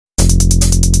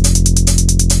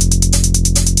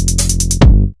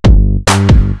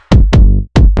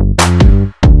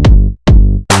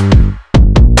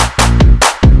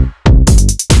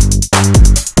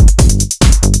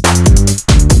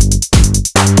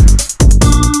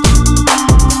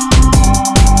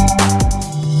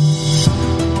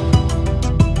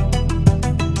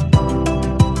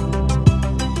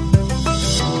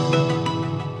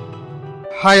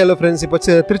Hi hello friends. இப்போ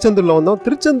திருச்செந்தூரில் வந்தோம்.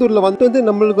 திருச்செந்தூரில் வந்து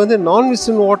நம்மளுக்கு வந்து நான்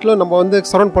வெஜ்டர்ன் ஹோட்டலில் நம்ம வந்து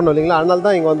சரௌண்ட் பண்ணோம் இல்லைங்களா, அதனால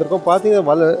தான் இங்கே வந்திருக்கோம்.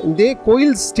 பார்த்தீங்கன்னா இதே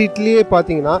கோயில் ஸ்ட்ரீட்லேயே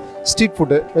பார்த்தீங்கன்னா ஸ்ட்ரீட்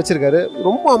ஃபுட்டு வச்சுருக்காரு.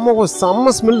 ரொம்ப அம்மா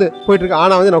செம்ம ஸ்மெல்லு போயிட்டுருக்கு.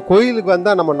 ஆனால் வந்து நான் கோயிலுக்கு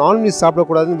வந்தால் நம்ம நான்வெஜ்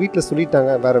சாப்பிடக்கூடாதுன்னு வீட்டில்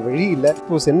சொல்லிட்டாங்க, வேறு வழி இல்லை.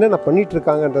 இப்போ என்னென்ன பண்ணிட்டு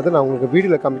இருக்காங்கன்றதை நான் உங்களுக்கு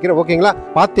வீடியோவில் காமிக்கிறேன், ஓகேங்களா?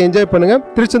 பார்த்து என்ஜாய் பண்ணுங்கள்.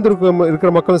 திருச்செந்தூருக்கு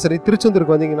இருக்கிற மக்களும் சரி,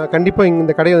 திருச்செந்தூருக்கு வந்தீங்கன்னா கண்டிப்பாக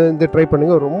இந்த கடையை வந்து ட்ரை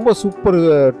பண்ணுங்கள். ரொம்ப சூப்பர்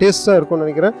டேஸ்ட்டாக இருக்கும்னு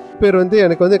நினைக்கிறேன். பேர் வந்து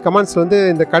எனக்கு வந்து கமெண்ட்ஸில் வந்து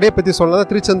இந்த கடையை பற்றி சொல்லலாம்.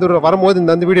 திருச்செந்தூர் வரும்போது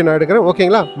இந்த வீடியோ நான் எடுக்கிறேன்,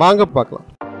 ஓகேங்களா? வாங்க பார்க்கலாம்.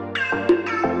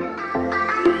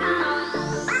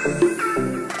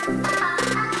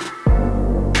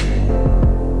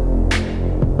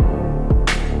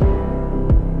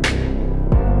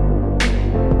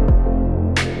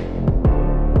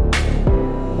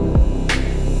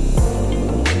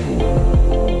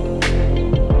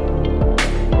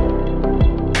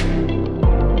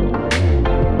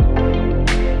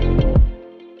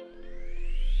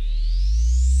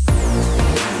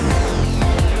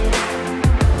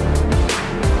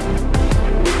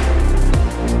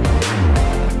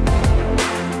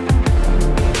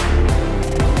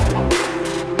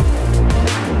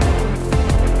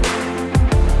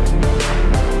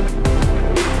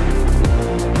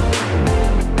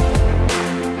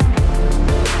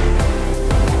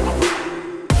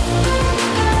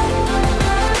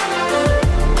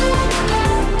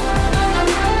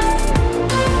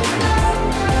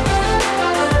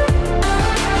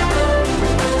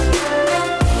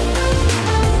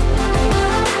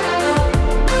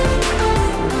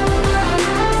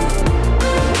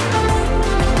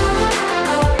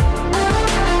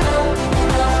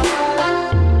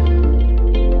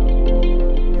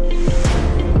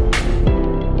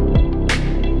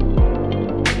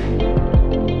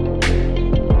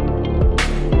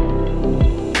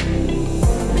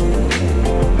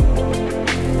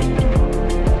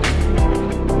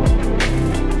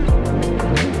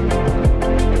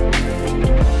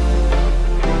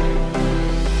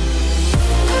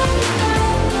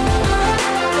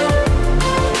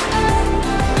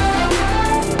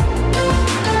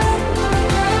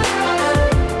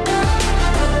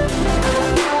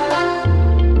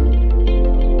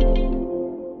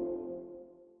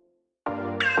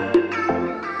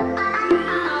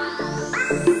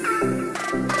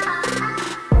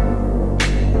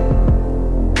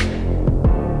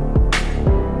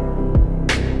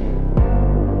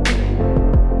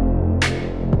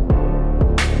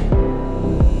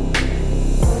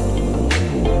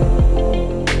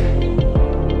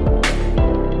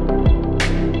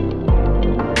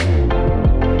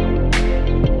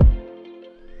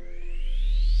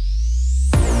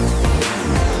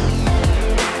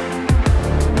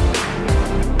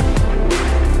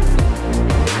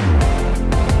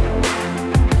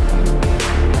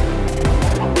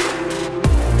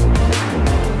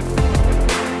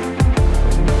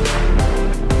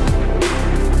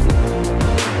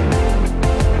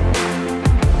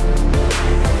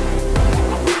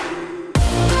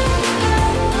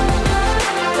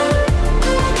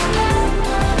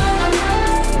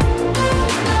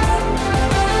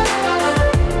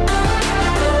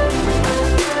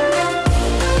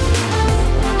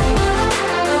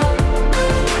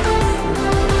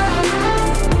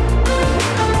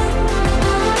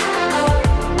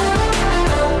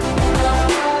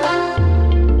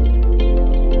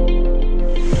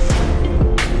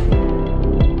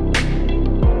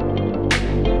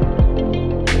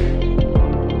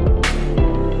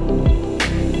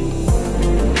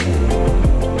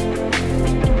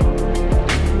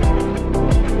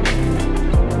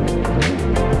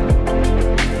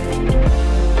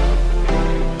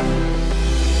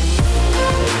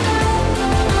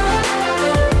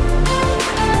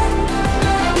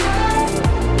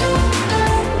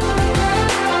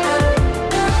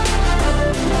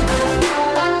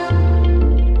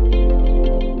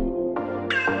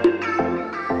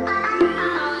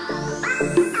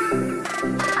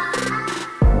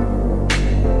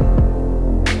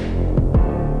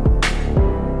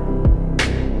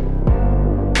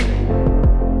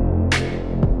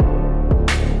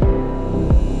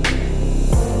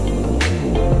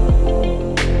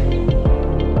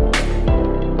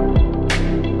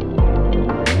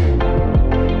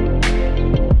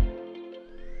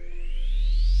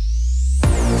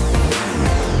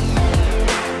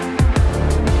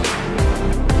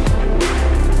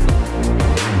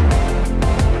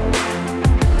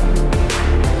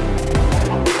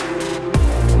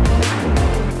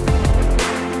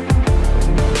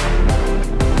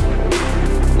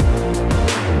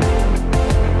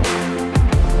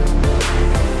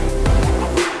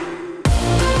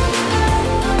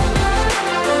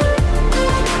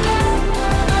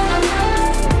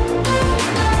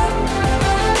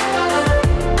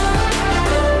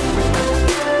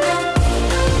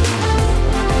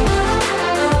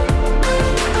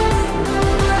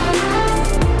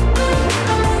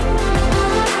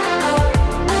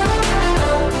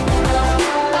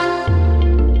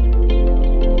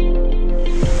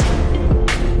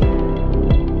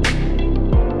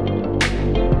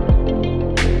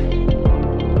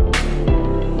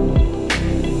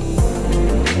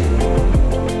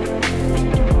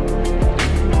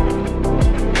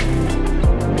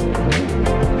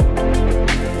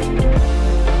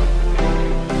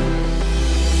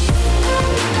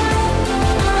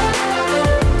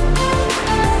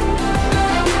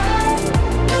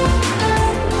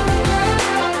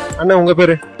 அண்ணா உங்க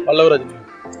பேரு? பல்லவராஜ்.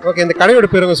 ஓகே, இந்த கடையோட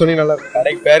பேருங்க சொன்னீங்க நல்லா இருக்கும்.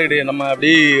 கடைக்கு பேரிடு நம்ம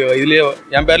அப்படி இதுலயே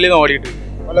என் பேர்லயே தான் ஓடிட்டு இருக்கு.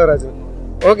 பல்லவராஜ்.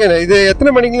 ஓகேண்ணா, இது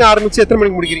எத்தனை மணிக்கு ஆரம்பிச்சு எத்தனை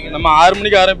மணிக்கு முடிக்கிறீங்க? நம்ம 6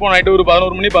 மணிக்கு ஆரம்பிப்போம், நைட்டு ஒரு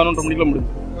 11 மணி 11:30 மணிக்குள்ள முடியும்.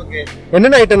 ஓகே,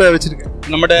 என்னென்ன ஐட்டம் நான் வச்சிருக்கேன்?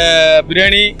 நம்மகிட்ட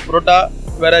பிரியாணி, புரோட்டா,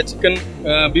 வேற சிக்கன்,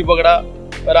 பீஃப் பக்கடா,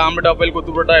 வேற ஆம்லெட், ஆப்பல்,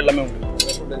 கொத்து புரோட்டா எல்லாமே உண்டு.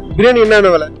 பிரியாணி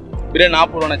என்னென்ன விலை? பிரியாணி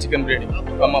 40 ரூபா சிக்கன் பிரியாணி.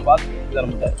 ஆமா, பார்த்து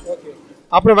தரமாட்டேன்.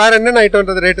 அப்புறம் வேற என்னென்ன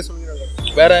ஐட்டம்ன்றது ரேட்டு சொல்லுங்க.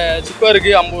 வேற சிக்கன்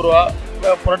இருக்கு 50 ரூபா,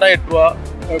 புரோட்டா 8 ரூபா,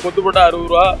 கொத்து புரோட்டா 60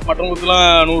 ரூபா, மட்டன் கொத்துலாம்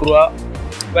 100 ரூபா,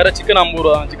 வேற சிக்கன் 50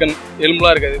 ரூபா. சிக்கன்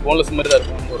எலும்புலாம் இருக்காது, போன்லெஸ் மாதிரி தான்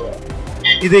இருக்கும், 50 ரூபா.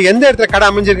 இது எந்த இடத்துல கடை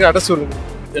அமைஞ்சிருக்கு அட்ரஸ் சொல்லுங்க.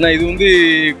 ஏன்னா இது வந்து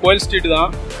கோயில் ஸ்ட்ரீட் தான்.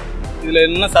 இதுல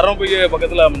என்ன சரவணபுரி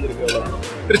பக்கத்துல அமைஞ்சிருக்கு. அவ்வளவுதான்.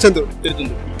 திருச்செந்தூர்.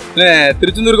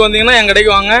 திருச்செந்தூருக்கு வந்தீங்கன்னா என்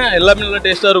கடைக்கு வாங்க, எல்லாமே நல்லா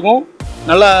டேஸ்டா இருக்கும்,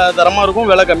 நல்லா தரமா இருக்கும்,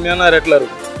 விலை கம்மியான ரேட்ல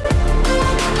இருக்கும்.